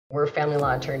We're family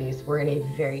law attorneys. We're in a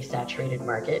very saturated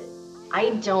market. I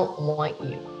don't want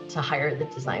you to hire the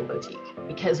design boutique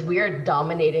because we are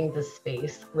dominating the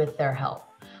space with their help.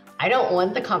 I don't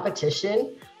want the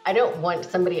competition. I don't want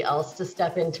somebody else to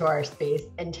step into our space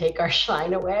and take our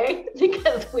shine away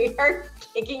because we are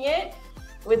kicking it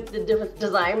with the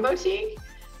design boutique.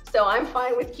 So I'm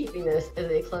fine with keeping this as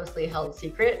a closely held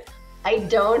secret. I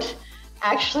don't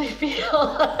actually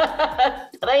feel that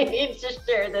I need to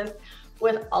share this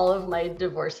with all of my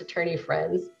divorce attorney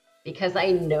friends because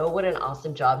I know what an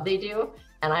awesome job they do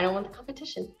and I don't want the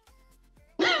competition.